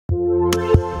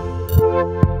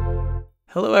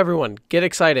Hello everyone, get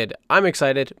excited. I'm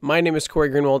excited. My name is Corey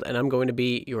Greenwald and I'm going to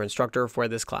be your instructor for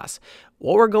this class.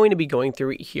 What we're going to be going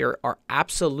through here are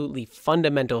absolutely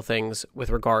fundamental things with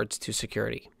regards to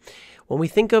security. When we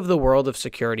think of the world of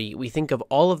security, we think of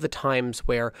all of the times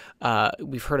where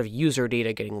we've heard of user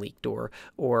data getting leaked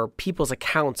or people's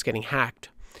accounts getting hacked.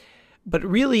 But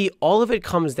really, all of it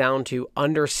comes down to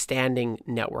understanding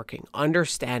networking,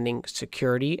 understanding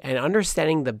security, and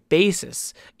understanding the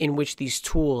basis in which these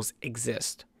tools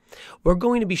exist. We're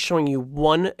going to be showing you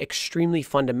one extremely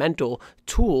fundamental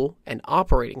tool and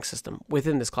operating system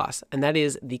within this class, and that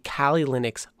is the Kali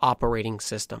Linux operating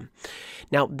system.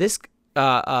 Now, this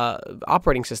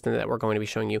operating system that we're going to be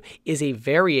showing you is a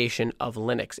variation of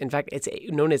Linux. In fact, it's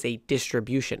known as a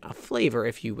distribution, a flavor,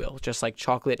 if you will. Just like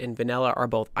chocolate and vanilla are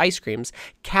both ice creams,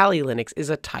 Kali Linux is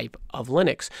a type of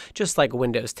Linux. Just like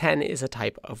Windows 10 is a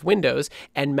type of Windows,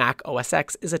 and Mac OS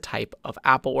X is a type of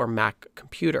Apple or Mac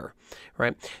computer,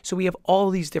 right? So we have all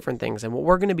these different things, and what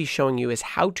we're going to be showing you is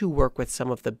how to work with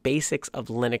some of the basics of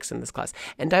Linux in this class,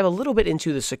 and dive a little bit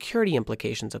into the security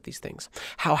implications of these things,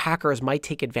 how hackers might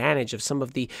take advantage of some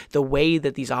of the way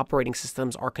that these operating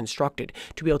systems are constructed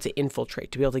to be able to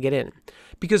infiltrate, to be able to get in.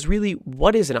 Because really,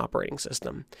 what is an operating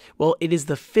system? Well, it is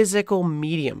the physical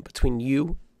medium between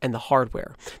you and the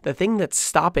hardware, the thing that's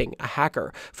stopping a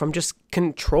hacker from just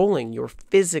controlling your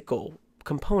physical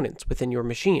components within your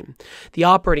machine. The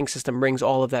operating system brings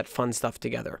all of that fun stuff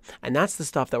together, and that's the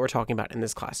stuff that we're talking about in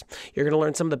this class. You're going to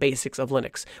learn some of the basics of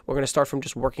Linux. We're going to start from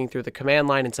just working through the command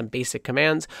line and some basic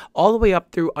commands, all the way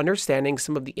up through understanding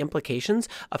some of the implications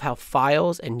of how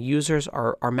files and users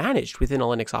are managed within a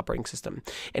Linux operating system,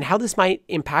 and how this might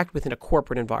impact within a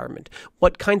corporate environment.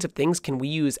 What kinds of things can we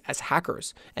use as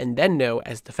hackers and then know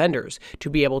as defenders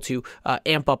to be able to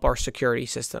amp up our security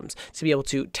systems, to be able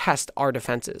to test our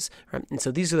defenses, right? And so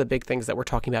these are the big things that we're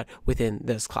talking about within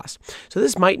this class. So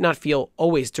this might not feel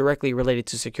always directly related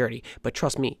to security, but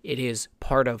trust me, it is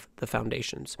part of the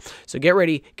foundations. So get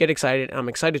ready, get excited, and I'm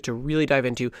excited to really dive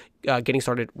into getting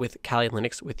started with Kali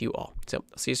Linux with you all. So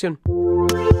I'll see you soon.